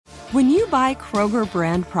When you buy Kroger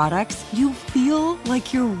brand products, you feel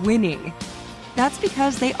like you're winning. That's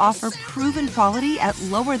because they offer proven quality at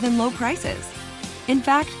lower than low prices. In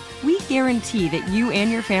fact, we guarantee that you and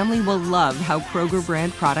your family will love how Kroger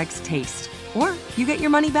brand products taste, or you get your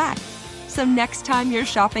money back. So next time you're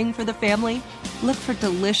shopping for the family, look for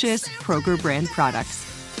delicious Kroger brand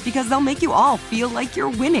products, because they'll make you all feel like you're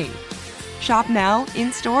winning. Shop now,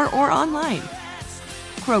 in-store, or online.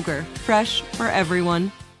 Kroger, fresh for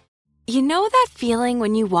everyone. You know that feeling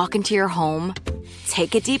when you walk into your home,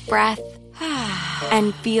 take a deep breath,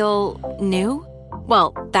 and feel new?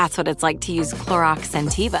 Well, that's what it's like to use Clorox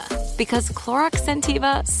Scentiva. Because Clorox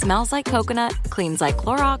Scentiva smells like coconut, cleans like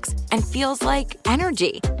Clorox, and feels like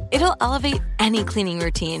energy. It'll elevate any cleaning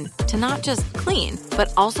routine to not just clean,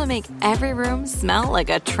 but also make every room smell like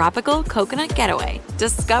a tropical coconut getaway.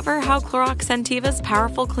 Discover how Clorox Scentiva's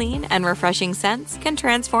powerful clean and refreshing scents can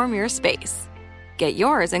transform your space. Get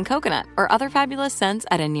yours in coconut or other fabulous scents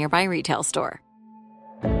at a nearby retail store.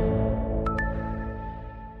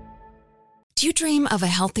 Do you dream of a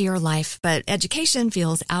healthier life, but education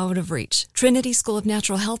feels out of reach? Trinity School of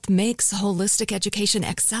Natural Health makes holistic education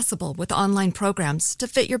accessible with online programs to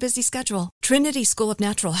fit your busy schedule. Trinity School of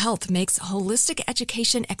Natural Health makes holistic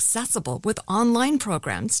education accessible with online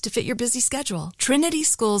programs to fit your busy schedule. Trinity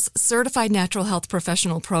School's Certified Natural Health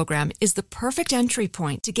Professional Program is the perfect entry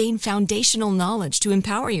point to gain foundational knowledge to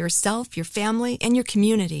empower yourself, your family, and your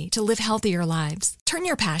community to live healthier lives. Turn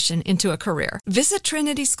your passion into a career. Visit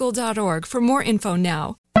trinityschool.org for more info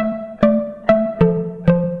now.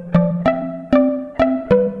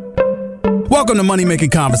 Welcome to Money Making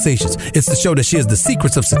Conversations. It's the show that shares the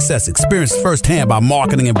secrets of success, experienced firsthand by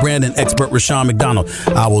marketing and branding expert Rushion McDonald.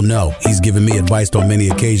 I will know he's given me advice on many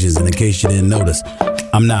occasions, and in case you didn't notice,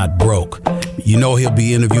 I'm not broke. You know he'll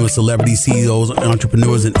be interviewing celebrity CEOs,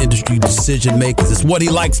 entrepreneurs, and industry decision makers. It's what he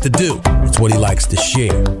likes to do. It's what he likes to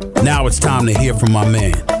share. Now it's time to hear from my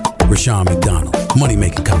man, Rushion McDonald. Money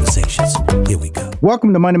Making Conversations. Here we go.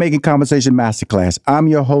 Welcome to Money Making Conversation Masterclass. I'm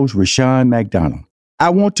your host, Rushion McDonald. I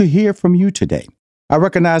want to hear from you today. I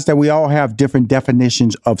recognize that we all have different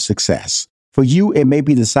definitions of success. For you, it may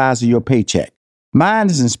be the size of your paycheck. Mine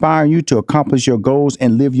is inspiring you to accomplish your goals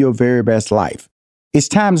and live your very best life. It's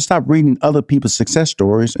time to stop reading other people's success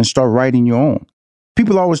stories and start writing your own.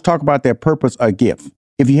 People always talk about their purpose or gift.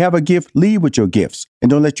 If you have a gift, lead with your gifts and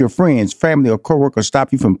don't let your friends, family, or coworkers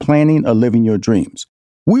stop you from planning or living your dreams.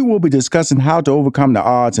 We will be discussing how to overcome the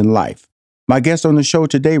odds in life. My guests on the show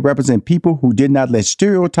today represent people who did not let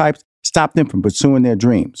stereotypes stop them from pursuing their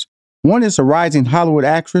dreams. One is a rising Hollywood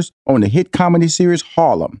actress on the hit comedy series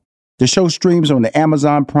Harlem. The show streams on the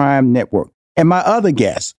Amazon Prime network. And my other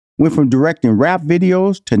guest went from directing rap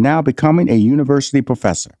videos to now becoming a university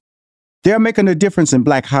professor. They're making a difference in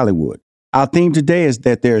Black Hollywood. Our theme today is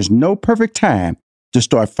that there is no perfect time to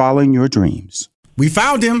start following your dreams. We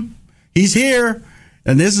found him. He's here.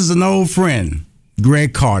 And this is an old friend,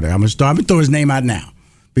 Greg Carter. I'm going to throw his name out now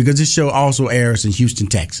because this show also airs in Houston,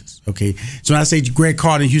 Texas. Okay. So when I say Greg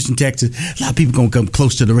Carter in Houston, Texas, a lot of people going to come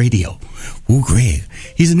close to the radio. Ooh, Greg.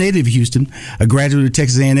 He's a native of Houston, a graduate of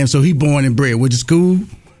Texas A&M. So he born and bred. Went to school,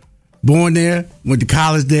 born there, went to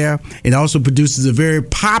college there, and also produces a very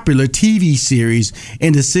popular TV series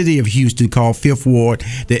in the city of Houston called Fifth Ward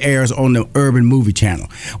that airs on the Urban Movie Channel.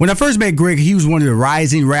 When I first met Greg, he was one of the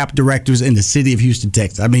rising rap directors in the city of Houston,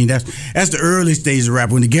 Texas. I mean, that's the early stage of rap,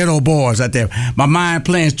 when the ghetto boys out there, my mind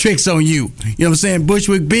playing tricks on you. You know what I'm saying?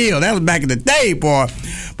 Bushwick Bill, that was back in the day, boy.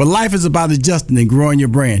 But life is about adjusting and growing your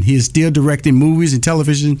brand. He is still directing movies and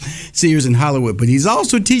television series in Hollywood, but he's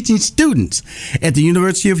also teaching students at the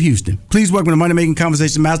University of Houston. Please welcome to Money Making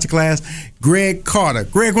Conversation Masterclass, Greg Carter.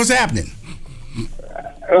 Greg, what's happening?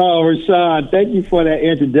 Oh, Rushion, thank you for that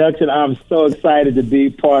introduction. I'm so excited to be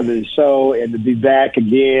part of the show and to be back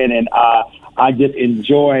again. And I just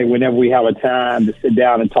enjoy whenever we have a time to sit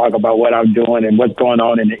down and talk about what I'm doing and what's going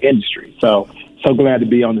on in the industry. So glad to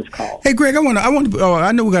be on this call. Hey, Greg,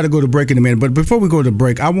 I know we got to go to break in a minute, but before we go to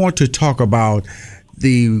break, I want to talk about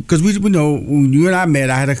because we know when you and I met,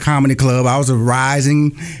 I had a comedy club. I was a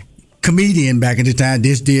rising comedian back in the time.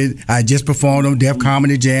 I just performed on Def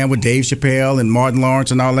Comedy Jam with Dave Chappelle and Martin Lawrence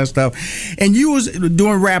and all that stuff. And you was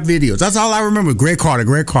doing rap videos. That's all I remember. Greg Carter.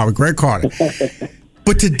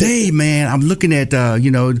 But today, man, I'm looking at,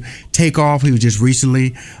 Takeoff. He was just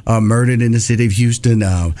recently murdered in the city of Houston.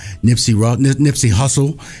 Nipsey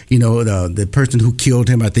Hussle, the person who killed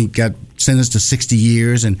him, I think got sentenced to 60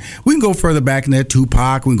 years. And we can go further back in there.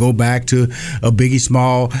 Tupac, we can go back to Biggie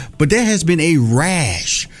Small. But there has been a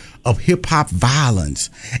rash of hip-hop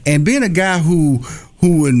violence. And being a guy who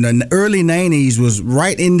who in the early 90s was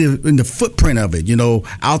right in the footprint of it,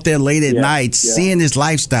 out there late at night, seeing this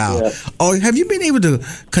lifestyle. Yeah. Or have you been able to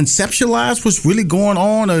conceptualize what's really going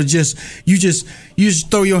on, or you just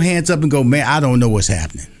throw your hands up and go, man, I don't know what's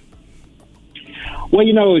happening? Well,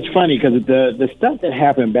 it's funny because the stuff that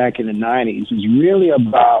happened back in the 90s was really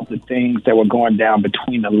about the things that were going down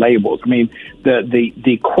between the labels. I mean,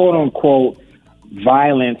 the quote-unquote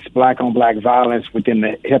violence, black-on-black violence within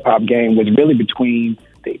the hip-hop game was really between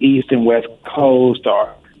the East and West Coast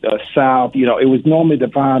or the South. It was normally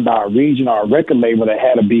defined by a region or a record label that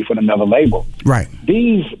had a beef with another label. Right.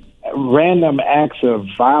 These random acts of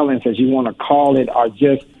violence, as you want to call it, are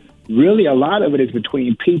just really a lot of it is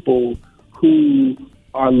between people who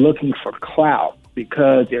are looking for clout,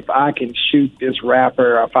 because if I can shoot this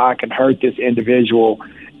rapper, or if I can hurt this individual,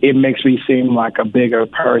 it makes me seem like a bigger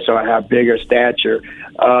person, I have bigger stature.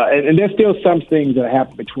 And there's still some things that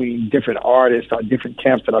happen between different artists or different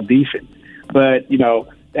camps that are beefing. But,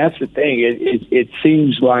 that's the thing. It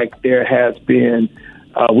seems like there has been,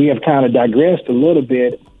 we have kind of digressed a little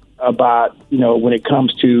bit about, when it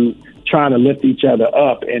comes to trying to lift each other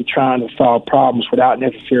up and trying to solve problems without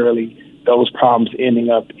necessarily those problems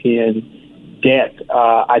ending up in debt.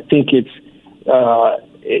 I think and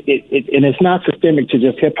it's not systemic to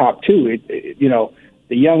just hip hop too.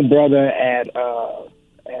 The young brother at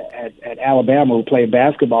Alabama who played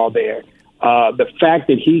basketball there, the fact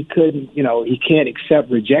that he couldn't, he can't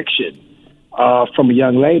accept rejection from a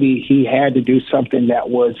young lady, he had to do something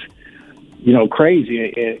that was,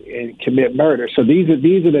 crazy and commit murder. So these are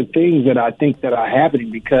the things that I think that are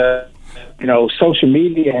happening because social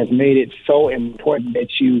media has made it so important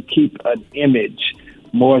that you keep an image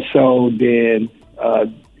more so than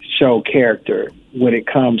show character when it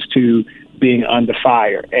comes to being under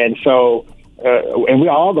fire. And so, and we're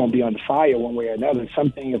all going to be under fire one way or another.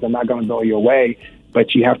 Some things are not going to go your way,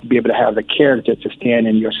 but you have to be able to have the character to stand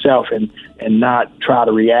in yourself and not try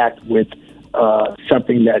to react with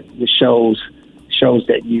something that shows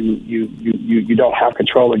that you don't have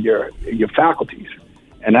control of your faculties.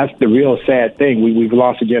 And that's the real sad thing. We've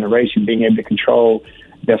lost a generation being able to control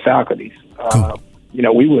their faculties.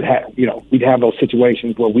 We would have, we'd have those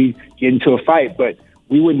situations where we get into a fight, but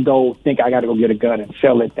we wouldn't think I got to go get a gun and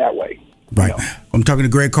sell it that way. Right. I'm talking to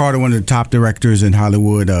Greg Carter, one of the top directors in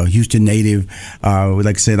Hollywood, Houston native.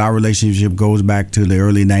 Like I said, our relationship goes back to the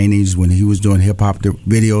early 90s when he was doing hip-hop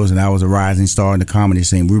videos and I was a rising star in the comedy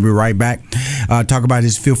scene. We'll be right back. Talk about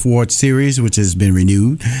his Fifth Ward series, which has been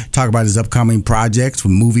renewed. Talk about his upcoming projects,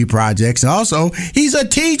 movie projects. And also, he's a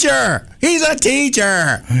teacher. He's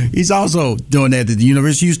also doing that at the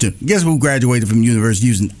University of Houston. Guess who graduated from the University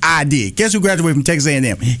of Houston? I did. Guess who graduated from Texas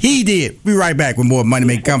A&M? He did. We'll be right back with more Money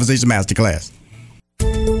Making Conversation Masterclass.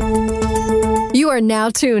 You are now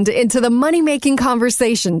tuned into the Money Making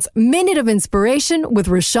Conversations Minute of Inspiration with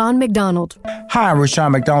Rushion McDonald. Hi, I'm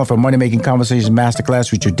Rushion McDonald from Money Making Conversations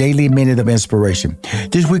Masterclass with your daily Minute of Inspiration.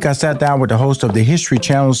 This week I sat down with the host of the History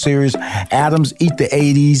Channel series, Adams Eat the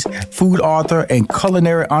 80s, food author and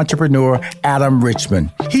culinary entrepreneur, Adam Richman.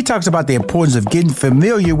 He talks about the importance of getting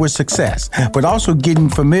familiar with success, but also getting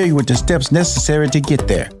familiar with the steps necessary to get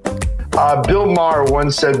there. Bill Maher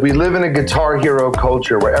once said, we live in a guitar hero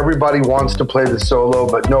culture where everybody wants to play the solo,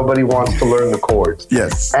 but nobody wants to learn the chords.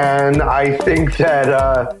 Yes. And I think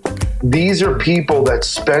that these are people that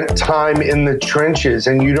spent time in the trenches,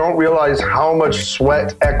 and you don't realize how much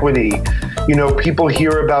sweat equity. People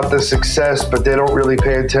hear about the success, but they don't really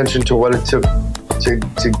pay attention to what it took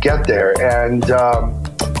to get there. And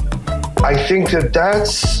I think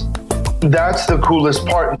that's the coolest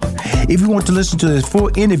part. If you want to listen to this full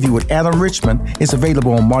interview with Adam Richman, it's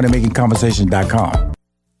available on moneymakingconversation.com.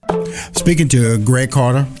 Speaking to Greg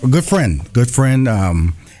Carter, a good friend,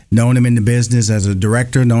 known him in the business as a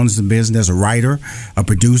director, known as the business as a writer, a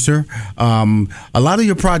producer. A lot of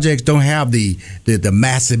your projects don't have the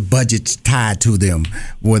massive budgets tied to them,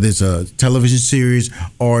 whether it's a television series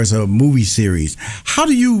or it's a movie series. How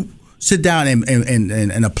do you sit down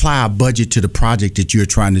and apply a budget to the project that you're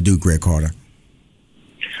trying to do, Greg Carter?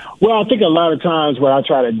 Well, I think a lot of times what I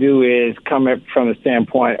try to do is come from the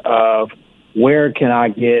standpoint of where can I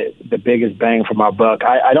get the biggest bang for my buck.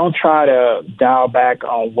 I don't try to dial back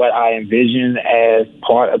on what I envision as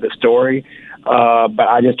part of the story, but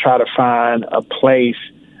I just try to find a place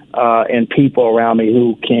and people around me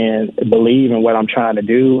who can believe in what I'm trying to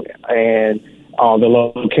do and the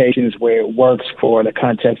locations where it works for the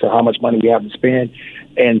context of how much money we have to spend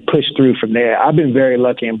and push through from there. I've been very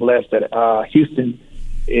lucky and blessed that Houston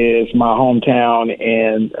is my hometown,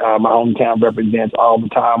 and my hometown represents all the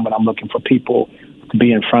time when I'm looking for people to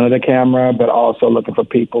be in front of the camera, but also looking for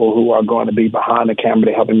people who are going to be behind the camera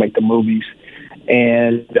to help me make the movies.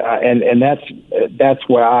 And that's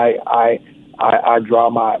where I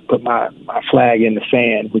put my flag in the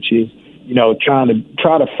sand, which is, try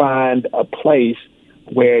to find a place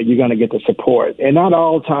where you're going to get the support. And not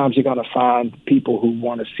all times you're going to find people who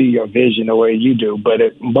want to see your vision the way you do. But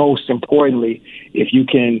most importantly, if you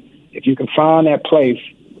can find that place,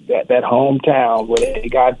 that hometown where they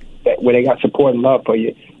got support and love for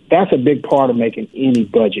you, that's a big part of making any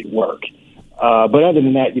budget work. But other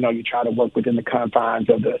than that, you try to work within the confines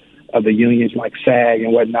of the unions like SAG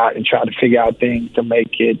and whatnot, and try to figure out things to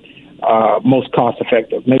make it most cost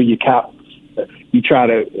effective. Maybe you try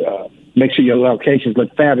to make sure your locations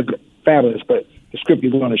look fabulous, but the script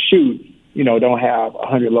you're going to shoot, don't have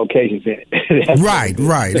 100 locations in it.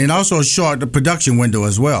 Right. And also the production window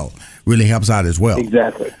as well really helps out as well.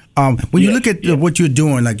 Exactly. When you look at what you're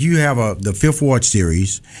doing, like you have the Fifth Ward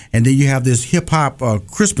series, and then you have this hip hop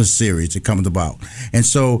Christmas series that comes about, and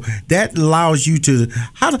so that allows you to.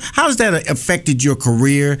 How has that affected your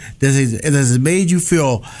career? Has it made you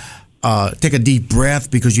feel take a deep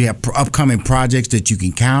breath because you have upcoming projects that you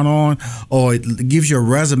can count on, or it gives you a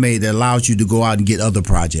resume that allows you to go out and get other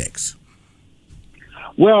projects?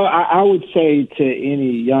 Well, I would say to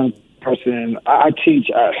any young person, I teach.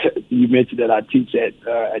 You mentioned that I teach at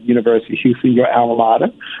University of Houston, your alma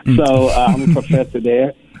mater. So I'm a professor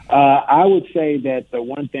there. I would say that the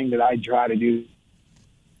one thing that I try to do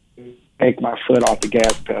is take my foot off the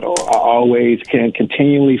gas pedal. I always can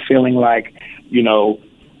continually feeling like,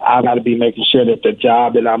 I've got to be making sure that the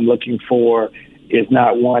job that I'm looking for is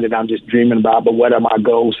not one that I'm just dreaming about, but what are my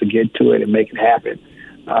goals to get to it and make it happen.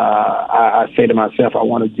 I say to myself, I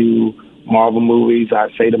want to do Marvel movies. I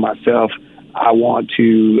say to myself, I want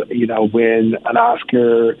to, win an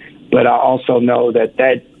Oscar. But I also know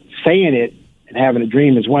that saying it and having a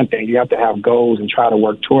dream is one thing. You have to have goals and try to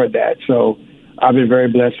work toward that. So I've been very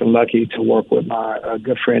blessed and lucky to work with my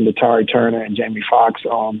good friend Atari Turner and Jamie Foxx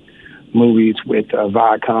on movies with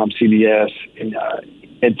Viacom, CBS,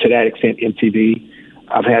 and to that extent MTV.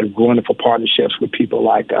 I've had wonderful partnerships with people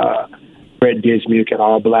like Brett Dismuke at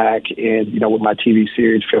All Black, and with my TV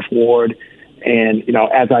series Fifth Ward, and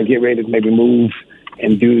as I get ready to maybe move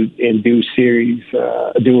and do series,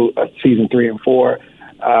 do season 3 and 4,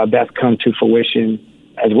 that's come to fruition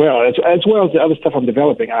as well as the other stuff I'm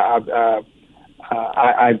developing. I've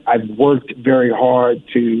worked very hard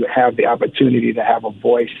to have the opportunity to have a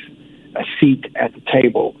voice, a seat at the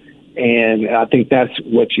table, and I think that's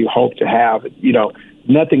what you hope to have.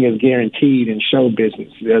 Nothing is guaranteed in show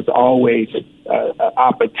business. There's always an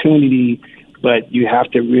opportunity, but you have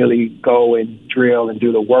to really go and drill and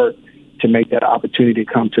do the work to make that opportunity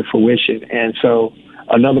come to fruition. And so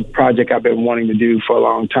another project I've been wanting to do for a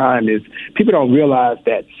long time is, people don't realize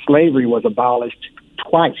that slavery was abolished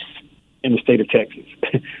twice in the state of Texas.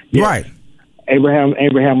 Yes, right.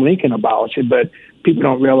 Abraham Lincoln abolished it, but people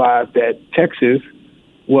don't realize that Texas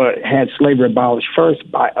had slavery abolished first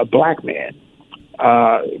by a black man.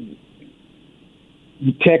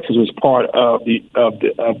 Texas was part of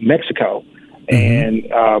Mexico, and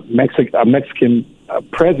a Mexican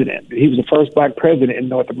president. He was the first black president in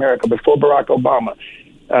North America before Barack Obama.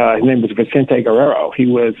 His name was Vicente Guerrero. He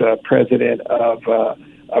was president of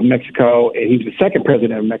Mexico, and he was the second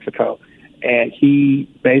president of Mexico. And he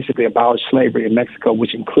basically abolished slavery in Mexico,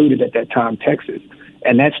 which included at that time Texas.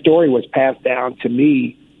 And that story was passed down to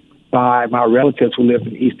me by my relatives who lived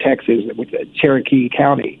in East Texas, which is Cherokee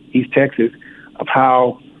County, East Texas, of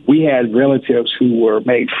how we had relatives who were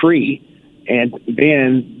made free, and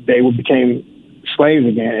then they became slaves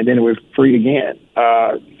again, and then they were freed again,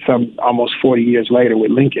 some almost 40 years later with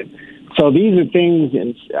Lincoln. So these are things,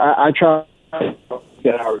 and I try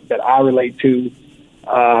that I relate to,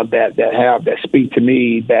 that speak to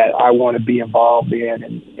me, that I want to be involved in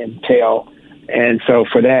and tell. And so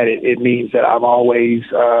for that, it means that I'm always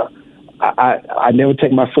I never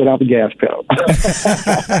take my foot off the gas pedal.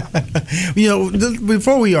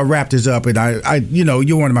 Before we wrap this up, and I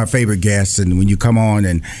you're one of my favorite guests, and when you come on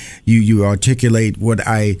and you articulate what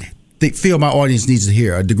I feel my audience needs to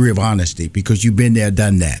hear, a degree of honesty, because you've been there,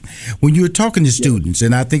 done that. When you're talking to students,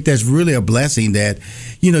 and I think that's really a blessing that,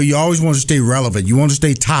 you always want to stay relevant. You want to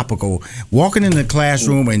stay topical. Walking in the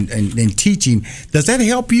classroom and teaching, does that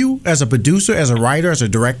help you as a producer, as a writer, as a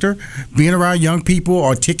director, being around young people,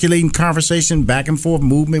 articulating conversation, back and forth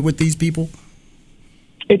movement with these people?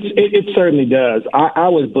 It certainly does. I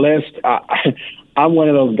was blessed. I'm one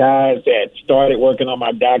of those guys that started working on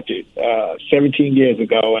my doctorate 17 years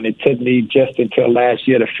ago, and it took me just until last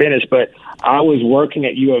year to finish. But I was working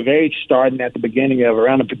at U of H starting at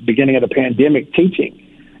around the beginning of the pandemic teaching.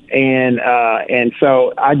 And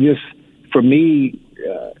so I just, for me,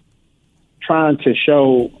 trying to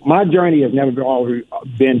show, my journey has never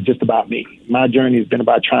been just about me. My journey has been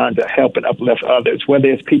about trying to help and uplift others, whether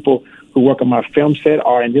it's people who work on my film set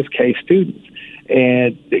or, in this case, students,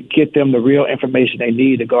 and get them the real information they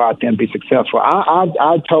need to go out there and be successful.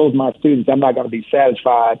 I told my students I'm not going to be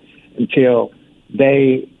satisfied until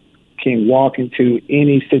they can walk into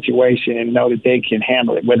any situation and know that they can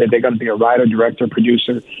handle it, whether they're going to be a writer, director,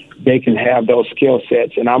 producer, they can have those skill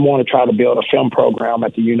sets. And I want to try to build a film program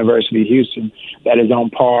at the University of Houston that is on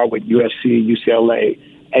par with USC, UCLA,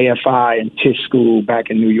 AFI, and Tisch School back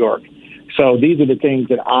in New York. So these are the things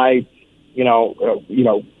that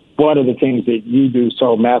one of the things that you do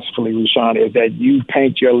so masterfully, Rushion, is that you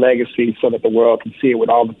paint your legacy so that the world can see it with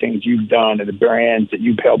all the things you've done and the brands that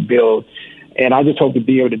you've helped build. And I just hope to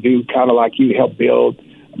be able to do kind of like you, help build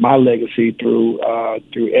my legacy through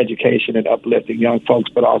education and uplifting young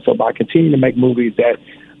folks, but also by continuing to make movies that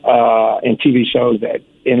and TV shows that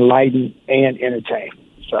enlighten and entertain.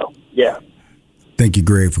 So, yeah. Thank you,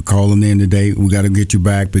 Greg, for calling in today. We got to get you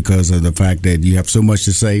back because of the fact that you have so much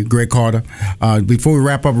to say. Greg Carter, before we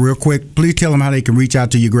wrap up real quick, please tell them how they can reach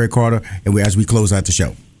out to you, Greg Carter, and as we close out the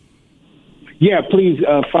show. Yeah, please,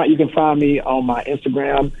 you can find me on my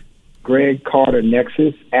Instagram, Greg Carter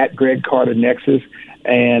Nexus, at Greg Carter Nexus.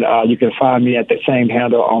 And you can find me at the same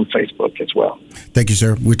handle on Facebook as well. Thank you,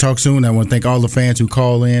 sir. We'll talk soon. I want to thank all the fans who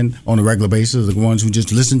call in on a regular basis, the ones who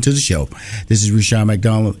just listen to the show. This is Rushion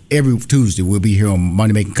McDonald. Every Tuesday, we'll be here on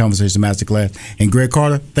Money Making Conversation Masterclass. And Greg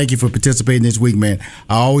Carter, thank you for participating this week, man.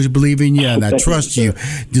 I always believe in you, and I trust you.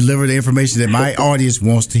 Deliver the information that my audience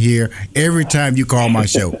wants to hear every time you call my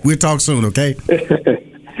show. We'll talk soon, okay?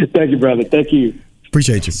 Thank you, brother. Thank you.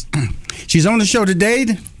 Appreciate you. She's on the show today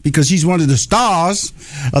because she's one of the stars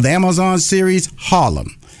of the Amazon series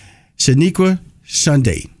Harlem, Shaniqua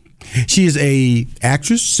Shande. She is a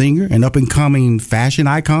actress, singer, and up-and-coming fashion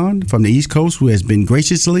icon from the East Coast who has been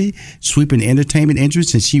graciously sweeping the entertainment industry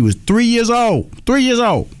since she was 3 years old. 3 years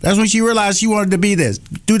old. That's when she realized she wanted to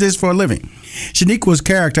do this for a living. Shaniqua's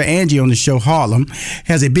character, Angie, on the show Harlem,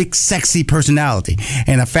 has a big, sexy personality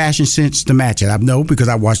and a fashion sense to match it. I know because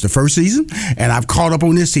I watched the first season and I've caught up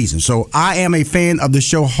on this season. So I am a fan of the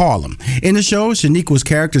show Harlem. In the show, Shaniqua's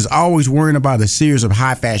character is always worrying about a series of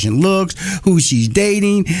high fashion looks, who she's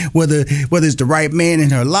dating, whether it's the right man in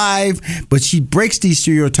her life. But she breaks these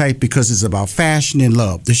stereotypes because it's about fashion and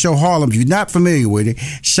love. The show Harlem, if you're not familiar with it,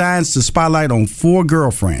 shines the spotlight on 4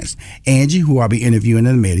 girlfriends. Angie, who I'll be interviewing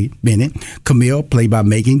in a minute. Camille, played by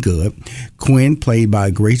Megan Good, Quinn, played by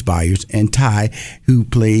Grace Byers, and Ty, who's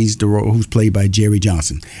played by Jerry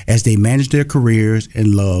Johnson, as they manage their careers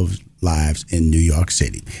and love lives in New York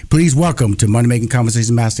City. Please welcome to Money Making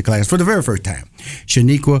Conversation Masterclass for the very first time,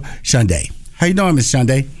 Shaniqua Shande. How you doing, Miss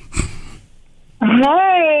Shande?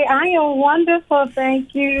 Hey, I am wonderful,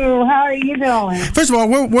 thank you. How are you doing? First of all,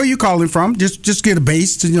 where are you calling from? Just get a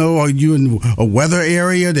base. Are you in a weather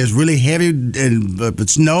area that's really heavy and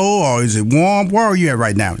snow, or is it warm? Where are you at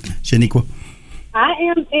right now, Shaniqua? I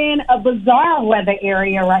am in a bizarre weather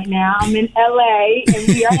area right now. I'm in LA, and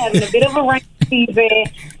we are having a bit of a rain season,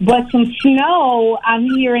 but some snow I'm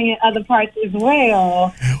hearing in other parts as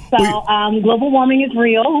well. So global warming is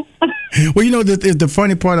real. Well, the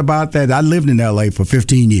funny part about that, I lived in LA for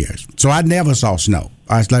 15 years, so I never saw snow.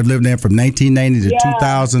 I lived there from 1990 to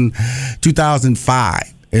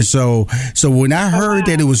 2005. And so when I heard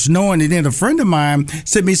that it was snowing, and then a friend of mine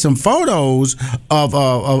sent me some photos of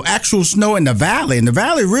actual snow in the valley. And the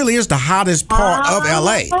valley really is the hottest part of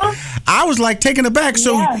LA. I was like taken aback.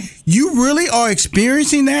 So you really are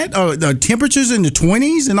experiencing that? The temperatures in the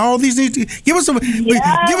 20s and all these things? Give us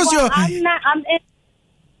your...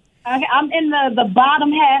 I'm in the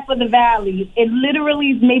bottom half of the valley. It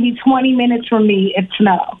literally is maybe 20 minutes from me. It's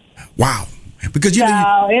snow. Wow. Because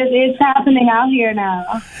it's happening out here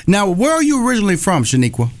now. Now, where are you originally from,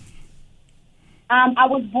 Shaniqua? I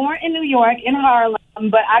was born in New York, in Harlem,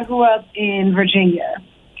 but I grew up in Virginia.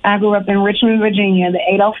 I grew up in Richmond, Virginia, the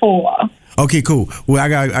 804. Okay, cool. Well,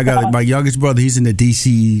 I got my youngest brother. He's in the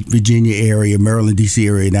D.C., Virginia area, Maryland, D.C.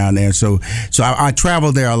 area down there. So I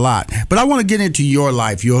travel there a lot. But I want to get into your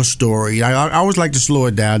life, your story. I always like to slow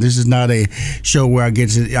it down. This is not a show where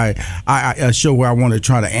a show where I want to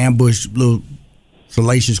try to ambush little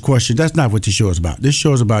salacious question. That's not what this show is about. This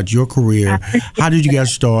show is about your career. How did you get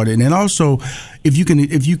started? And then also, if you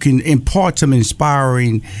can impart some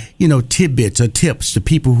inspiring, tidbits or tips to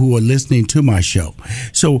people who are listening to my show.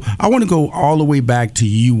 So I want to go all the way back to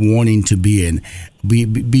you wanting to be in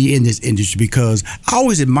this industry, because I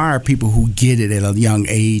always admire people who get it at a young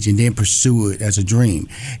age and then pursue it as a dream.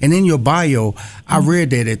 And in your bio, I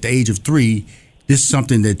read that at the age of 3, this is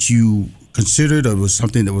something that you considered, or was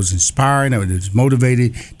something that was inspiring, or that was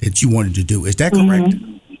motivated, that you wanted to do. Is that correct?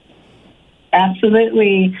 Mm-hmm.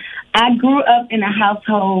 Absolutely. I grew up in a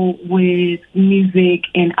household with music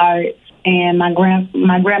and arts, and my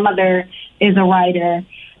grandmother is a writer,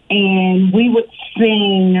 and we would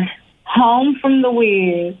sing Home from the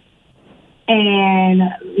Wiz and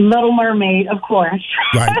Little Mermaid, of course.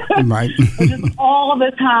 Right. Just all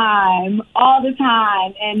the time.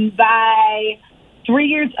 And by 3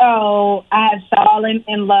 years old, I had fallen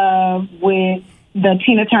in love with the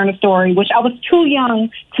Tina Turner Story, which I was too young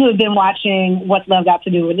to have been watching What's Love Got to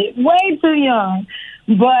Do with It. Way too young.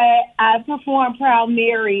 But I performed Proud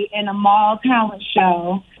Mary in a mall talent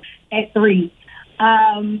show at 3.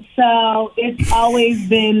 So it's always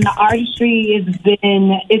been, the artistry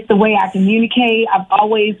it's the way I communicate. I've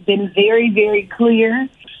always been very, very clear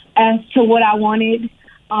as to what I wanted.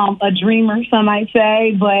 A dreamer, some might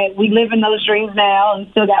say, but we live in those dreams now and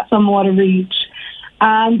still got some more to reach.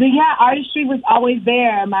 But yeah, artistry was always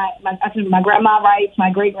there. My grandma writes,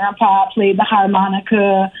 my great grandpa played the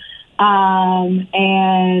harmonica,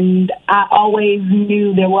 and I always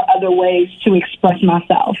knew there were other ways to express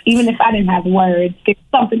myself. Even if I didn't have words, there's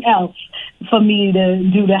something else for me to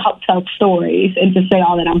do to help tell stories and to say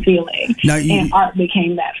all that I'm feeling. And art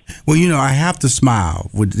became that. Well, I have to smile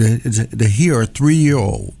with to hear a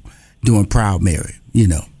 3-year-old doing Proud Mary.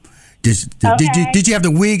 Did you have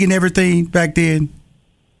the wig and everything back then?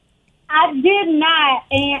 I did not,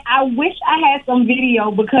 and I wish I had some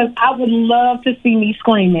video, because I would love to see me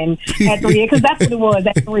screaming at 3, because that's what it was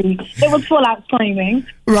at 3. It was full out screaming.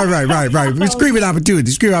 Right. Screaming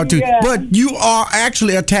opportunity. Yeah. But you are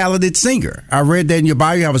actually a talented singer. I read that in your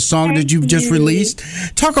bio. You have a song that you've just released.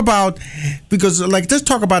 Talk about, let's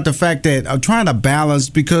talk about the fact that I'm trying to balance,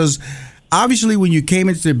 because obviously when you came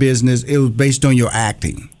into the business, it was based on your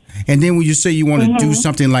acting. And then when you say you want to do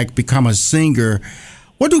something like become a singer,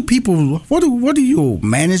 what do your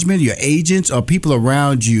management, your agents, or people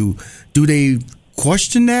around you, do they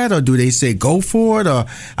question that, or do they say go for it? Or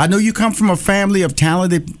I know you come from a family of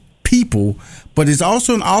talented people, but it's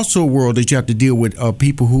also a world that you have to deal with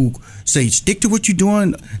people who say stick to what you're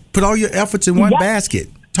doing, put all your efforts in one basket.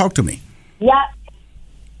 Talk to me. Yeah.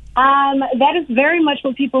 That is very much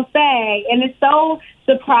what people say, and it's so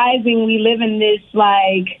surprising. We live in this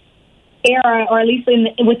era, or at least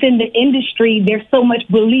within the industry, there's so much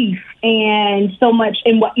belief and so much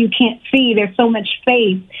in what you can't see. There's so much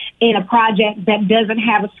faith in a project that doesn't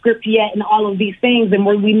have a script yet and all of these things, and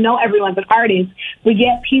where we know everyone's an artist, but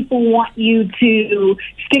yet people want you to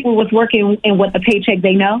stick with what's working and what the paycheck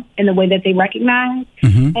they know and the way that they recognize.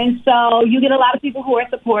 Mm-hmm. And so you get a lot of people who are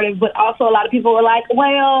supportive, but also a lot of people are like,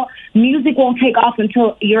 well, music won't take off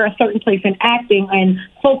until you're a certain place in acting, and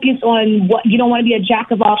focus on what you don't want to be a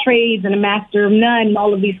jack of all trades and a master of none and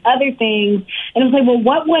all of these other things. And I'm like, well,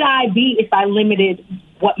 what would I be if I limited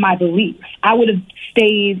what my beliefs? I would have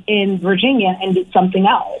stayed in Virginia and did something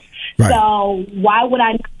else. Right. So why would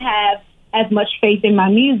I not have as much faith in my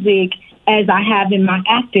music as I have in my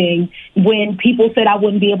acting when people said I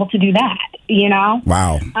wouldn't be able to do that,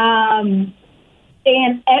 Wow.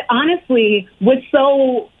 And honestly, what's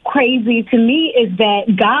so crazy to me is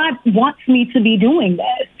that God wants me to be doing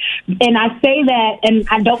this. And I say that, and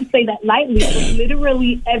I don't say that lightly, but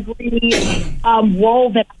literally every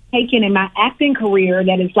role that I've taken in my acting career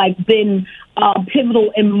that has been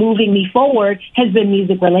pivotal in moving me forward has been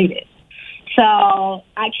music related. So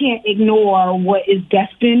I can't ignore what is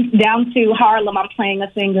destined. Down to Harlem, I'm playing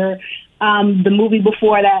a singer. The movie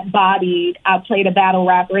before that, Bodied, I played a battle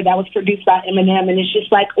rapper that was produced by Eminem. And it's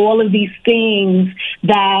just all of these things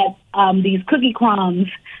that, these cookie crumbs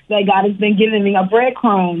that God has been giving me, are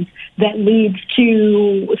breadcrumbs that leads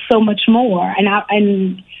to so much more. And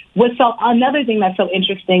another thing that's so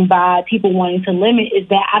interesting by people wanting to limit is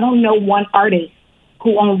that I don't know one artist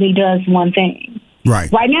who only does one thing.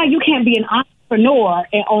 Right. Right now, you can't be an entrepreneur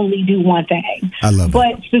and only do one thing. I love it.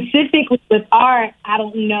 But specifically with art, I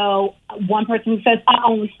don't know one person who says, I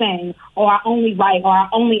only sing, or I only write, or I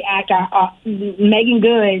only act. Megan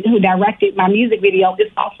Good, who directed my music video,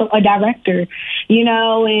 is also a director,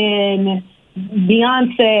 and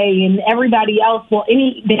Beyonce and everybody else,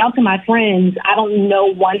 down to my friends, I don't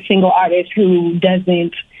know one single artist who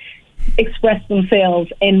doesn't express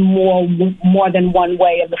themselves in more than one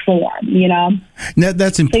way of the form, you know? Now,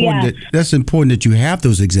 that's important. That's important that you have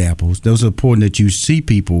those examples. Those are important that you see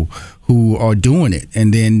people who are doing it,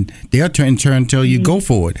 and then they'll in turn tell you go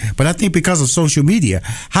for it. But I think because of social media,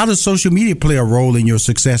 how does social media play a role in your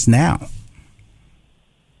success now?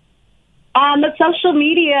 The social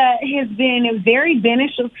media has been very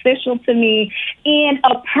beneficial to me in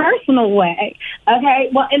a personal way. Okay,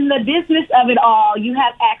 well, in the business of it all, you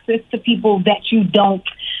have access to people that you don't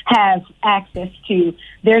have access to.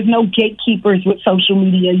 There's no gatekeepers with social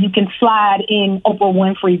media. You can slide in Oprah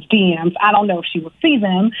Winfrey's DMs. I don't know if she will see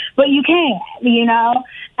them, but you can, you know?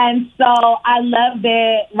 And so I love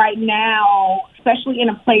that right now, especially in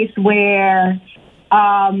a place where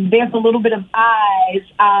there's a little bit of eyes.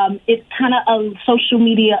 It's kind of social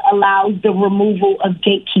media allows the removal of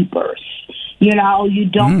gatekeepers. You know, you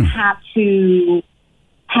don't have to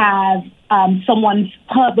have someone's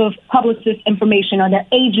publicist information or their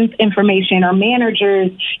agent's information or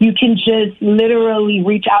managers. You can just literally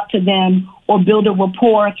reach out to them or build a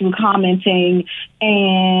rapport through commenting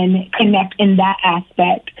and connect in that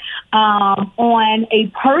aspect. On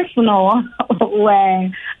a personal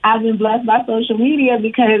way, I've been blessed by social media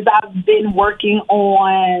because I've been working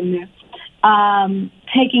on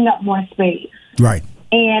taking up more space. Right.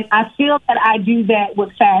 And I feel that I do that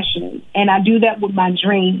with fashion and I do that with my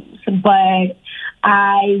dreams. But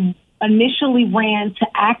I initially ran to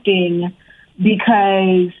acting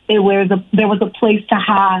because there was a place to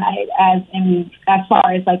hide as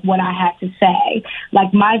far as like what I had to say.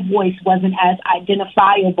 Like my voice wasn't as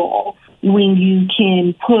identifiable when you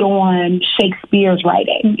can put on Shakespeare's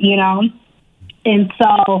writing, you know? And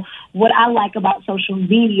so what I like about social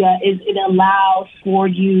media is it allows for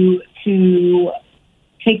you to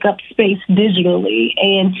take up space digitally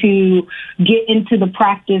and to get into the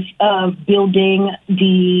practice of building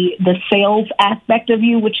the sales aspect of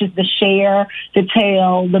you, which is the share, the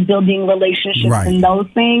tell, the building relationships and those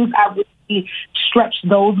things. I really stretch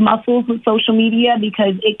those muscles with social media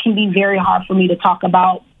because it can be very hard for me to talk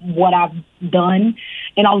about what I've done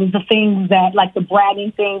and all of the things that, like the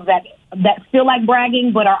bragging things that feel like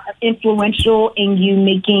bragging but are influential in you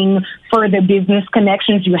making further business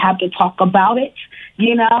connections. You have to talk about it,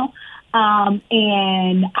 you know?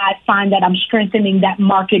 And I find that I'm strengthening that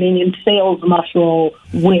marketing and sales muscle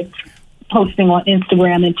with posting on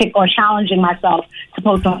Instagram and or challenging myself to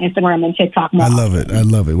post on Instagram and TikTok more. I love it.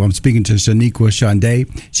 Well, I'm speaking to Shaniqua Shande.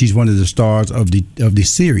 She's one of the stars of the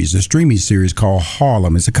series, the streaming series called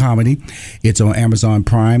Harlem. It's a comedy. It's on Amazon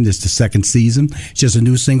Prime. It's the second season. She has a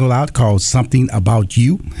new single out called Something About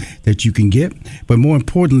You that you can get. But more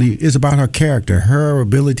importantly, it's about her character, her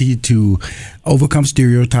ability to overcome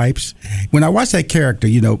stereotypes. When I watch that character,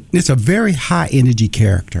 you know, it's a very high energy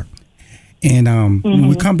character. And when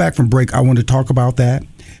we come back from break, I want to talk about that.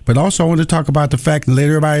 But also I want to talk about the fact and let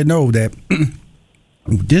everybody know that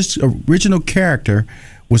this original character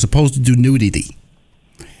was supposed to do nudity.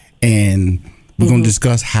 And we're going to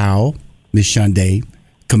discuss how Miss Shande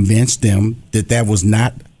convinced them that that was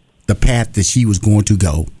not the path that she was going to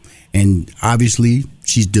go. And obviously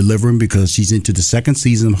she's delivering because she's into the second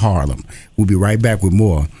season of Harlem. We'll be right back with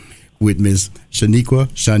more with Miss Shaniqua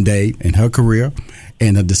Shande and her career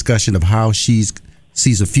and a discussion of how she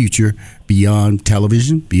sees a future beyond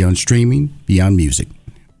television, beyond streaming, beyond music.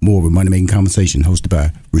 More with Money Making Conversation hosted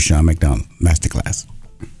by Rushion McDonald. Masterclass.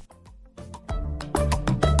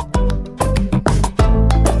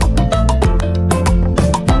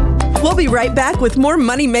 We'll be right back with more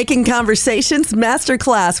Money Making Conversations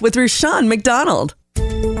Masterclass with Rushion McDonald.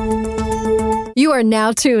 You are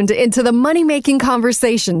now tuned into the Money Making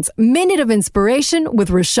Conversations Minute of Inspiration with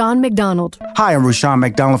Rushion McDonald. Hi, I'm Rushion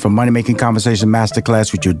McDonald from Money Making Conversation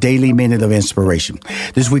Masterclass with your daily minute of inspiration.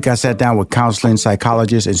 This week I sat down with counseling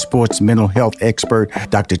psychologist and sports mental health expert,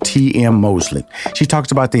 Dr. T.M. Mosley. She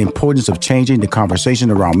talks about the importance of changing the conversation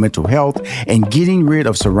around mental health and getting rid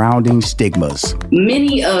of surrounding stigmas.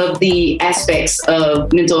 Many of the aspects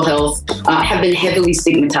of mental health have been heavily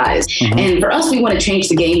stigmatized. And for us, we want to change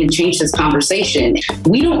the game and change this conversation.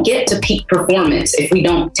 We don't get to peak performance if we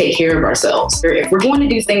don't take care of ourselves. If we're going to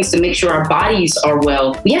do things to make sure our bodies are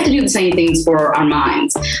well, we have to do the same things for our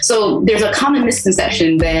minds. So there's a common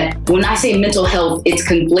misconception that when I say mental health, it's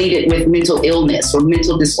conflated with mental illness or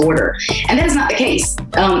mental disorder. And that is not the case.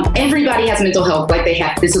 Everybody has mental health like they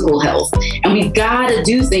have physical health. And we've got to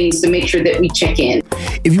do things to make sure that we check in.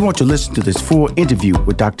 If you want to listen to this full interview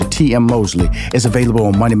with Dr. T.M. Mosley, it's available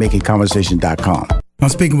on moneymakingconversation.com. I'm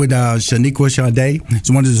speaking with Shaniqua Shade.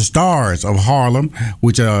 She's one of the stars of Harlem,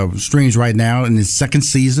 which streams right now in its second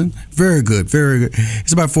season. Very good, very good.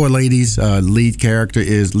 It's about 4 ladies. Lead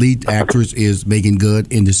actress is Megan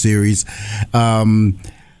Good in the series. When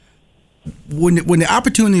the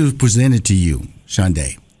opportunity was presented to you,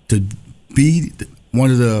 Shade, to be one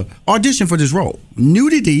of the audition for this role,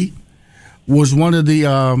 nudity was one of the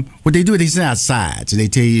what they do. They send out sides, and they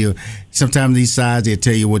tell you sometimes these sides they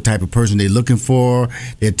tell you what type of person they're looking for.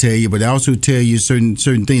 They tell you, but they also tell you certain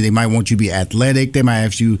things. They might want you to be athletic. They might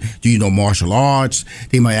ask you, do you know martial arts?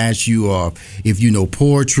 They might ask you if you know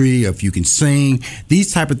poetry, if you can sing.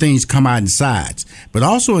 These type of things come out in sides, but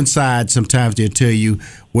also inside sometimes they'll tell you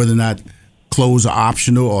whether or not clothes are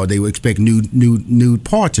optional or they would expect nude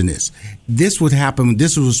parts in this. This would happen.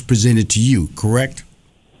 This was presented to you, correct?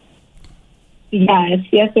 Yes,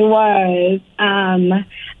 it was.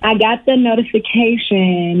 I got the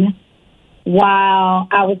notification while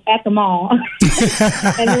I was at the mall.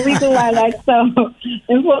 And the reason why that's so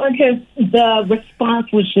important because the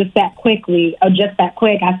response was just that quick. I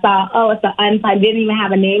saw, it's an untitled, didn't even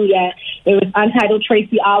have a name yet. It was Untitled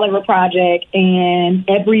Tracy Oliver Project, and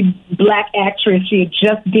every black actress she had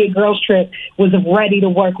just did Girls Trip was ready to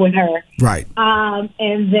work with her. Right.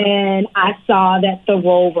 And then I saw that the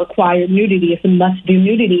role required nudity. It's a must-do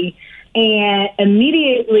nudity. And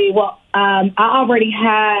immediately, I already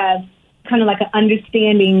have kind of like an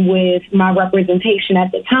understanding with my representation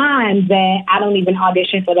at the time that I don't even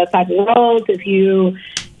audition for those type of roles. If you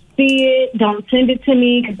see it, don't send it to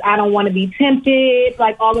me because I don't want to be tempted,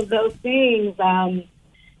 like all of those things. And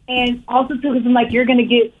also too, because I'm like, you're going to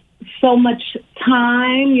get so much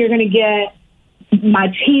time. You're going to get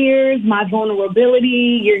my tears, my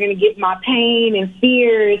vulnerability. You're going to get my pain and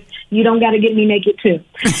fears. You don't got to get me naked too.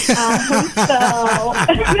 So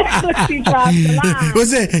that's what she dropped the line.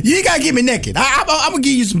 What's that? You ain't got to get me naked. I'm gonna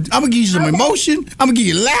give you some. I'm gonna give you some emotion. I'm gonna give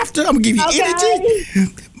you laughter. I'm gonna give you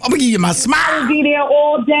energy. I'm gonna give you my smile. I'll be there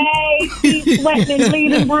all day, feet sweating,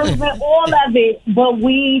 bleeding, bruising, all of it. But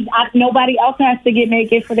nobody else has to get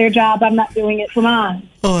naked for their job. I'm not doing it for mine.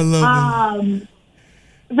 Oh, I love it.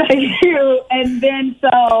 Thank you. And then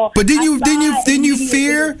so. But did you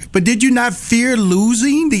fear? But did you not fear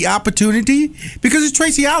losing the opportunity? Because it's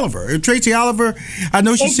Tracy Oliver. Tracy Oliver, I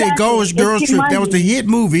know she said Girls Trip. That was the hit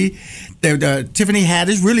movie. Tiffany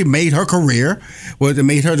Haddish really made her career. What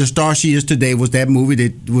made her the star she is today was that movie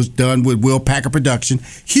that was done with Will Packer production.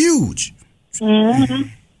 Huge. Mm-hmm.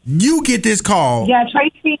 You get this call. Yeah,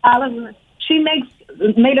 Tracy Oliver. She made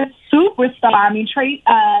a superstar. I mean,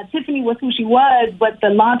 Tiffany was who she was, but the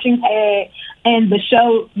launching pad and the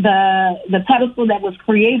show, the pedestal that was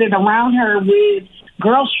created around her with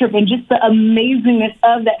Girls Trip and just the amazingness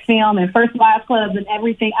of that film and First Wives Club and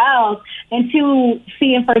everything else, and to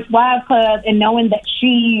seeing First Wives Club and knowing that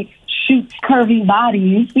she shoots curvy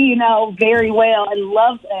bodies, very well and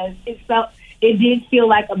loves us, it did feel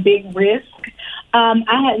like a big risk.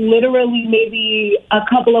 I had literally maybe a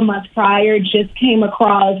couple of months prior just came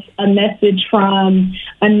across a message from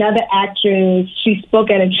another actress. She spoke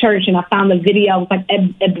at a church, and I found the video. It was like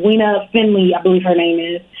Edwina Finley, I believe her name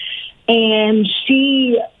is. And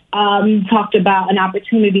she talked about an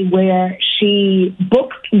opportunity where she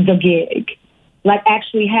booked the gig, like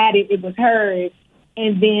actually had it. It was hers,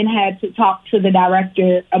 and then had to talk to the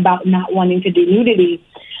director about not wanting to do nudity.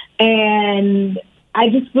 And I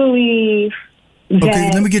just believe...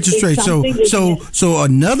 Okay, let me get you straight. So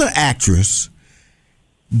another actress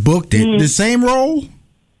booked it. The same role?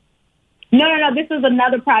 No. This is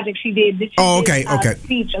another project she did. Did a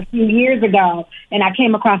speech a few years ago, and I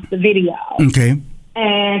came across the video. Okay.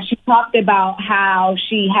 And she talked about how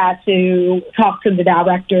she had to talk to the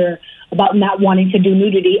director about not wanting to do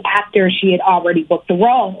nudity after she had already booked the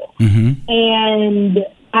role. Mm-hmm. And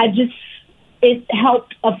it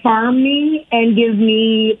helped affirm me and give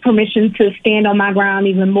me permission to stand on my ground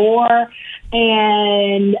even more.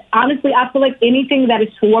 And honestly, I feel like anything that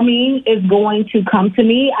is for me is going to come to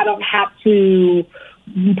me. I don't have to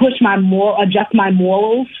adjust my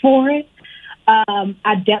morals for it. I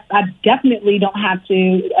definitely don't have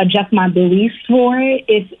to adjust my beliefs for it.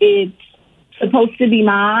 If it's supposed to be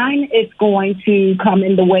mine, it's going to come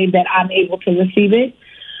in the way that I'm able to receive it.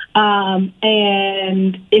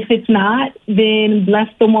 And if it's not, then bless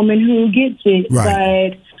the woman who gets it.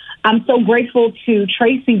 Right. But I'm so grateful to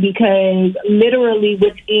Tracy because literally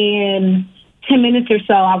within 10 minutes or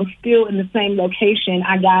so, I was still in the same location.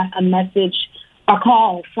 I got a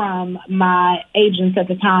call from my agents at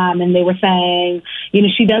the time, and they were saying,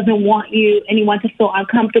 she doesn't want anyone to feel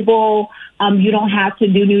uncomfortable. You don't have to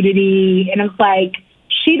do nudity. And I was like,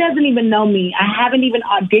 She doesn't even know me. I haven't even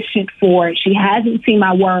auditioned for it. She hasn't seen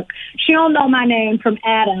my work. She don't know my name from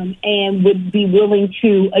Adam and would be willing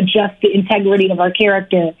to adjust the integrity of her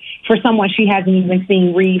character for someone she hasn't even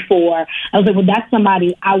seen read for. I was like, well, that's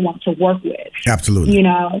somebody I want to work with. Absolutely. You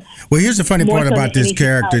know? Well, here's the funny More part so about than this anything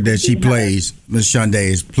character else that she would be her. plays, Ms.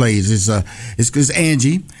 Shondae plays, is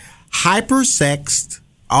Angie, hyper-sexed.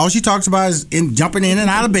 All she talks about is jumping in and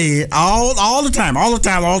out of bed all the time.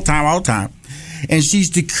 And she's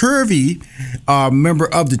the curvy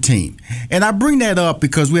member of the team. And I bring that up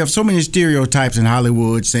because we have so many stereotypes in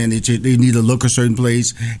Hollywood saying that they need to look a certain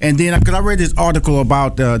place. And then, because I read this article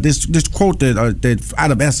about this quote that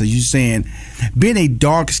out of Essence, you saying, being a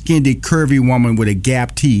dark-skinned, curvy woman with a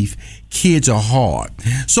gap teeth, kids are hard.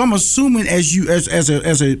 So I'm assuming as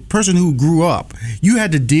a person who grew up, you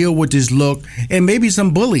had to deal with this look and maybe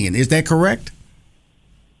some bullying. Is that correct?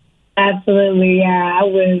 Absolutely, yeah.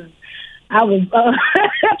 I was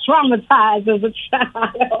traumatized as a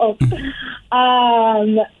child.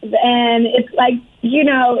 And it's like, you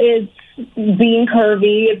know, it's being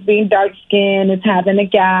curvy, it's being dark skinned, it's having a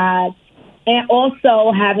gap, and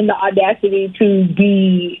also having the audacity to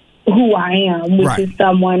be who I am, which is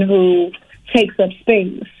someone who takes up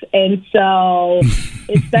space. And so,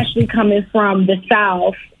 especially coming from the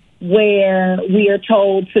South, where we are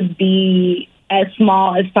told to be as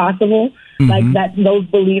small as possible, like that, those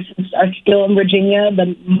beliefs are still in Virginia.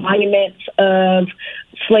 The monuments of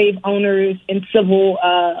slave owners and Civil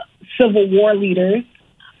War leaders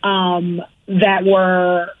that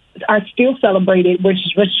are still celebrated, which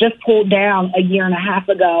was just pulled down a year and a half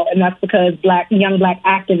ago, and that's because young black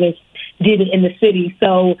activists did it in the city.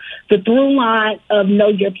 So the through line of know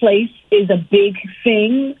your place is a big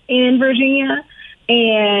thing in Virginia,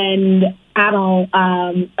 and I don't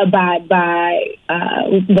abide by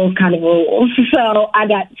those kind of rules. So I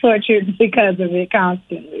got tortured because of it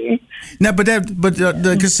constantly. Now, but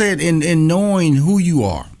like I said, in knowing who you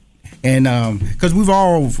are, and because we've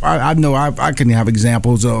all, I know I can have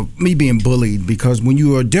examples of me being bullied because when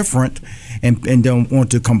you are different and don't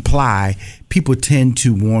want to comply, people tend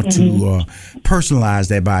to want to personalize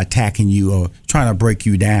that by attacking you or trying to break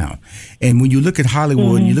you down. And when you look at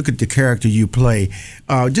Hollywood and you look at the character you play,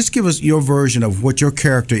 just give us your version of what your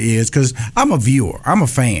character is, because I'm a viewer, I'm a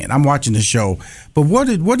fan, I'm watching the show. But what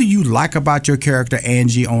do you like about your character,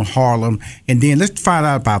 Angie, on Harlem? And then let's find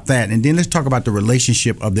out about that. And then let's talk about the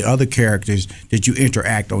relationship of the other characters that you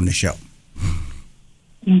interact on the show.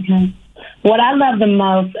 What I love the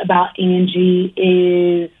most about Angie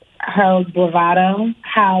is her bravado,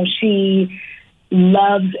 how she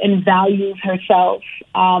loves and values herself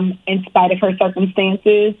in spite of her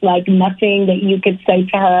circumstances. Like nothing that you could say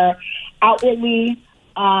to her outwardly,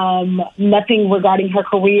 nothing regarding her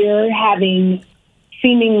career, having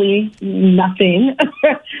seemingly nothing,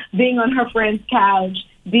 being on her friend's couch,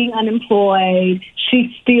 being unemployed.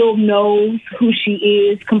 She still knows who she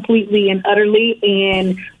is completely and utterly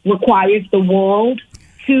and requires the world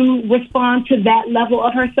to respond to that level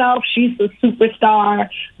of herself. She's a superstar,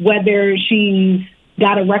 whether she's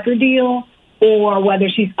got a record deal or whether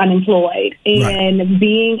she's unemployed. And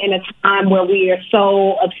being in a time where we are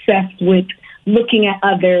so obsessed with looking at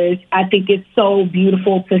others, I think it's so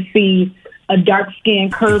beautiful to see a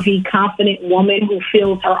dark-skinned, curvy, confident woman who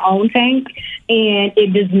fills her own tank, and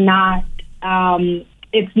it does not.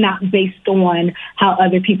 It's not based on how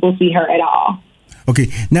other people see her at all.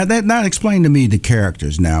 Okay, now explain to me the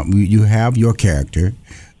characters. Now you have your character,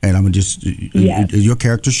 and I'm just your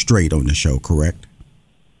character straight on the show, correct?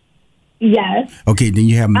 Yes. Okay, then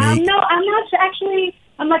you have Meg. No, I'm not actually.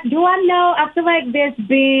 I'm like, do I know? I feel like there's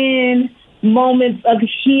been moments of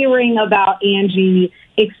hearing about Angie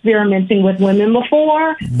experimenting with women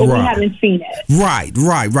before, but we haven't seen it. Right.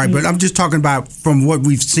 But I'm just talking about from what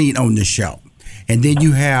we've seen on the show. And then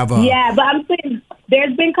you have... but I'm saying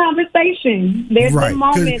there's been conversation. There's been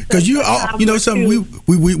moments. Because you know something,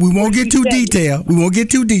 we won't get too detailed. We won't get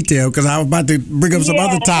too detailed because I was about to bring up some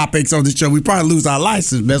other topics on the show. We probably lose our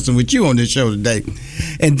license messing with you on this show today.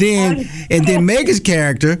 And then Megan's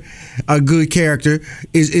character, a good character,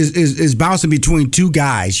 is bouncing between two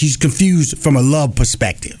guys. She's confused from a love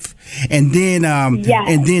perspective. And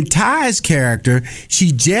then Ty's character,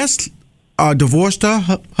 she just divorced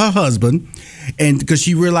her husband, and because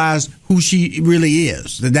she realized who she really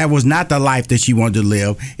is, that was not the life that she wanted to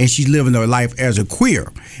live, and she's living her life as a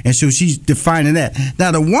queer, and so she's defining that.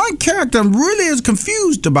 Now, the one character I'm really is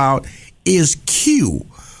confused about is Q.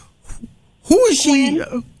 Who is she?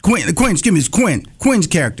 Quinn. Excuse me, it's Quinn. Quinn's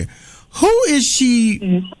character. Who is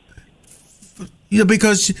she? You know,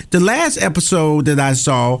 because the last episode that I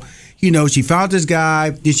saw, she found this guy.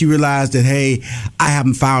 Then she realized that, hey, I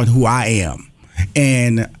haven't found who I am,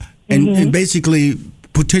 and basically,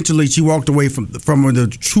 potentially, she walked away from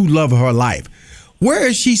the true love of her life. Where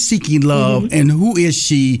is she seeking love, and who is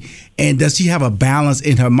she, and does she have a balance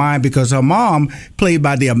in her mind? Because her mom, played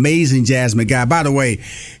by the amazing Jasmine Guy. By the way,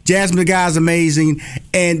 Jasmine Guy is amazing,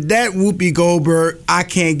 and that Whoopi Goldberg, I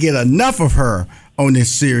can't get enough of her on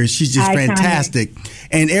this series. She's just fantastic,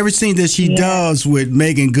 and every scene that she does with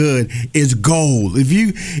Megan Good is gold. If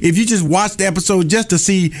you just watch the episode just to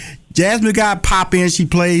see Jasmine Guy pop in, she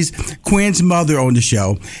plays Quinn's mother on the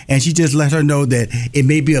show, and she just let her know that it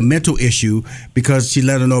may be a mental issue because she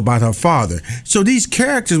let her know about her father. So these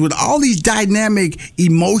characters with all these dynamic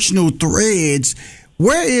emotional threads,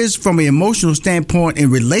 where is, from an emotional standpoint in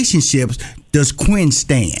relationships, does Quinn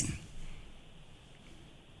stand?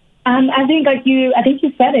 I think you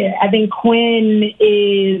said it. I think Quinn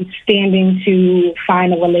is standing to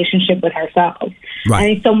find a relationship with herself. Right. I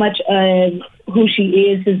think so much of who she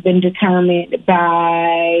is has been determined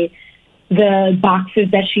by the boxes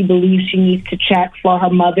that she believes she needs to check. For her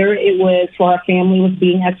mother, it was for her family was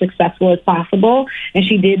being as successful as possible, and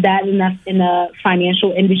she did that in the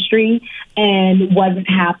financial industry and wasn't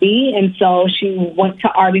happy, and so she went to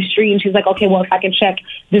artistry, and she's like, okay, well, if I can check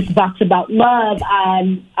this box about love,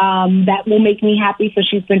 that will make me happy. So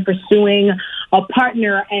she's been pursuing a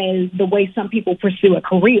partner as the way some people pursue a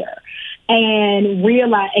career, and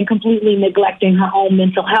completely neglecting her own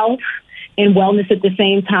mental health and wellness at the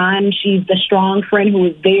same time. She's the strong friend who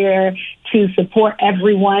is there to support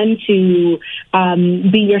everyone, to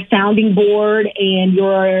be your sounding board and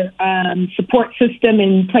your support system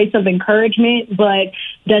and place of encouragement, but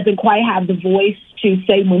doesn't quite have the voice to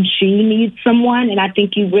say when she needs someone. And I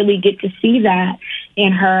think you really get to see that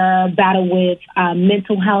in her battle with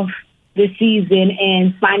mental health this season,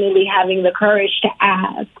 and finally having the courage to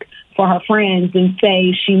ask for her friends and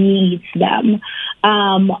say she needs them.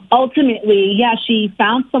 Ultimately, she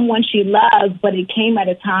found someone she loves, but it came at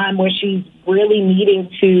a time where she's really needing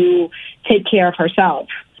to take care of herself.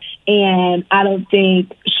 And I don't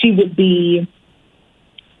think it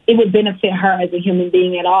would benefit her as a human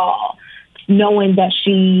being at all, knowing that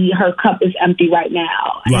her cup is empty right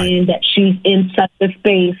now, and that she's in such a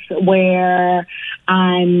space where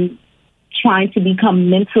I'm trying to become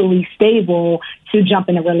mentally stable to jump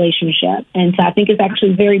in a relationship. And so I think it's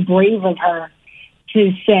actually very brave of her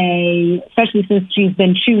to say, especially since she's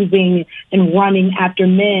been choosing and running after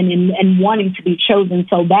men and wanting to be chosen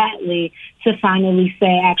so badly, to finally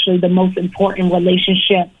say, actually, the most important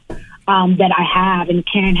relationship that I have and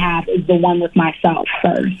can have is the one with myself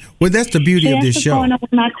first. Well, that's the beauty of this show. Going on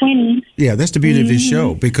with my Queenie. Yeah, that's the beauty of this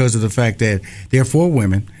show, because of the fact that there are 4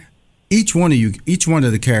 women. Each one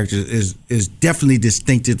of the characters is definitely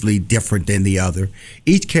distinctively different than the other.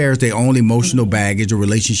 Each carries their own emotional baggage or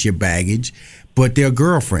relationship baggage, but they're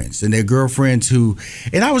girlfriends, and they're girlfriends who.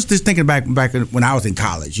 And I was just thinking back when I was in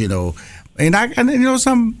college, and I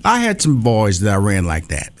had some boys that I ran like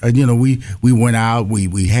that. We went out,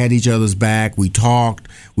 we had each other's back, we talked,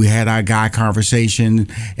 we had our guy conversation,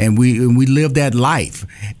 and we lived that life.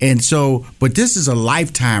 And so, but this is a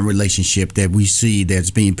lifetime relationship that we see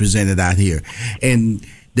that's being presented out here. And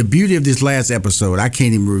the beauty of this last episode, I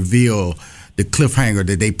can't even reveal the cliffhanger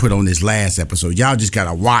that they put on this last episode. Y'all just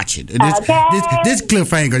gotta watch it. This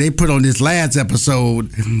cliffhanger they put on this last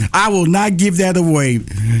episode, I will not give that away,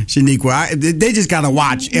 Shaniqua. They just gotta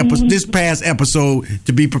watch this past episode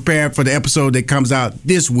to be prepared for the episode that comes out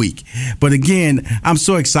this week. But again, I'm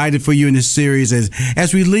so excited for you in this series.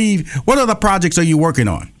 As we leave, what other projects are you working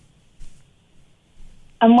on?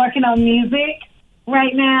 I'm working on music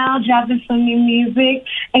right now, dropping some new music.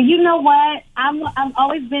 And you know what? I've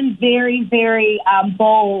always been very, very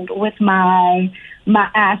bold with my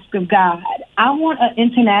ask of God. I want an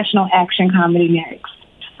international action comedy next.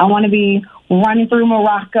 I want to be running through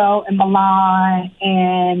Morocco and Milan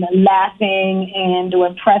and laughing and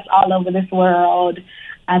doing press all over this world.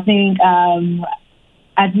 I think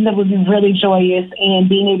that would be really joyous, and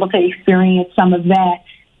being able to experience some of that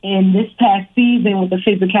in this past season with the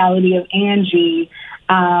physicality of Angie.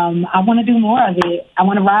 I want to do more of it. I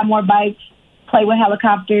want to ride more bikes, play with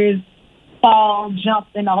helicopters, fall, jump,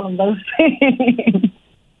 and all of those things.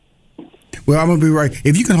 Well, I'm going to be right.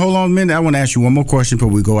 If you can hold on a minute, I want to ask you one more question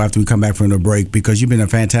before we go after we come back from the break, because you've been a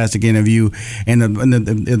fantastic interview. And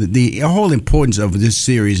the whole importance of this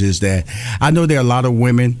series is that I know there are a lot of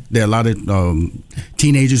women, there are a lot of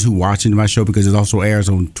teenagers who watch my show, because it also airs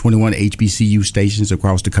on 21 HBCU stations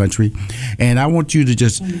across the country. And I want you to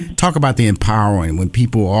just talk about the empowering when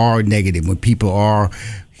people are negative, when people are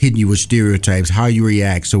hitting you with stereotypes, how you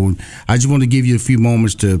react. So I just want to give you a few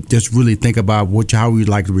moments to just really think about how you'd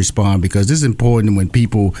like to respond, because this is important when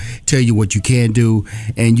people tell you what you can do,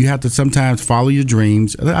 and you have to sometimes follow your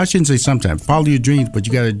dreams. I shouldn't say sometimes, follow your dreams, but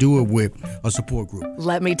you got to do it with a support group.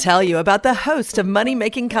 Let me tell you about the host of Money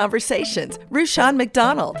Making Conversations, Rushion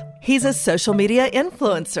McDonald. He's a social media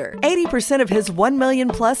influencer. 80% of his 1 million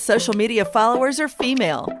plus social media followers are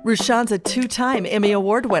female. Rushion's a 2-time Emmy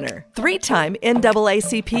Award winner, 3-time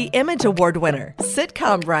NAACP Image Award winner,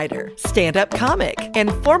 sitcom writer, stand-up comic,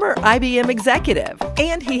 and former IBM executive.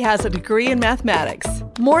 And he has a degree in mathematics.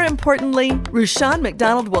 More importantly, Rushion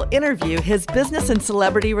McDonald will interview his business and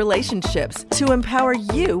celebrity relationships to empower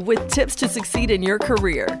you with tips to succeed in your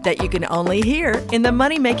career that you can only hear in the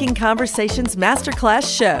Money Making Conversations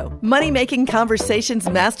Masterclass show. Money Making Conversations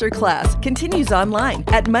Masterclass continues online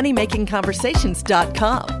at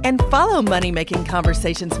moneymakingconversations.com, and follow Money Making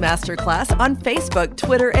Conversations Masterclass on Facebook,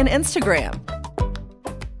 Twitter, and Instagram.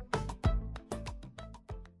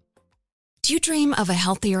 Do you dream of a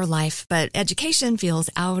healthier life, but education feels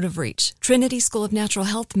out of reach? Trinity School of Natural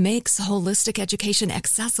Health makes holistic education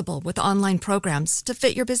accessible with online programs to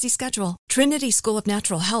fit your busy schedule. Trinity School of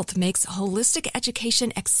Natural Health makes holistic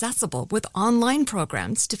education accessible with online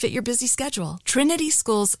programs to fit your busy schedule. Trinity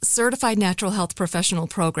School's Certified Natural Health Professional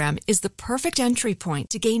Program is the perfect entry point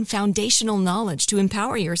to gain foundational knowledge to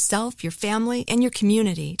empower yourself, your family, and your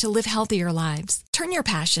community to live healthier lives. Turn your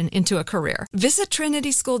passion into a career. Visit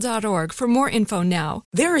trinityschool.org for more info now.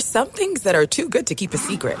 There are some things that are too good to keep a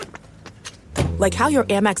secret. Like how your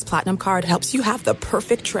Amex Platinum card helps you have the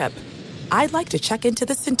perfect trip. I'd like to check into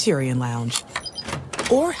the Centurion Lounge.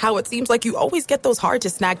 Or how it seems like you always get those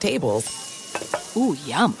hard-to-snag tables. Ooh,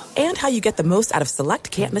 yum. And how you get the most out of select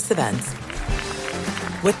can't-miss events.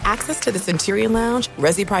 With access to the Centurion Lounge,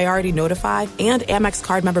 Resi Priority Notify, and Amex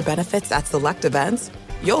card member benefits at select events,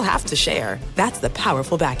 you'll have to share. That's the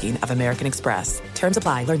powerful backing of American Express. Terms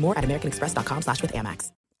apply. Learn more at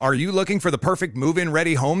americanexpress.com/withAmex. Are you looking for the perfect move-in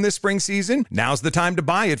ready home this spring season? Now's the time to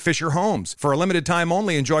buy at Fisher Homes. For a limited time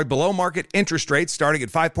only, enjoy below-market interest rates starting at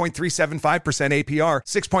 5.375% APR,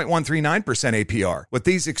 6.139% APR. With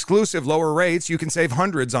these exclusive lower rates, you can save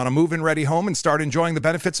hundreds on a move-in ready home and start enjoying the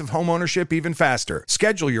benefits of homeownership even faster.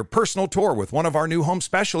 Schedule your personal tour with one of our new home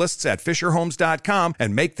specialists at FisherHomes.com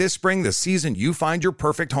and make this spring the season you find your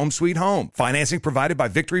perfect home sweet home. Financing provided by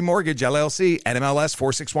Victory Mortgage, LLC, NMLS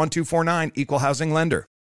 461249, Equal Housing Lender.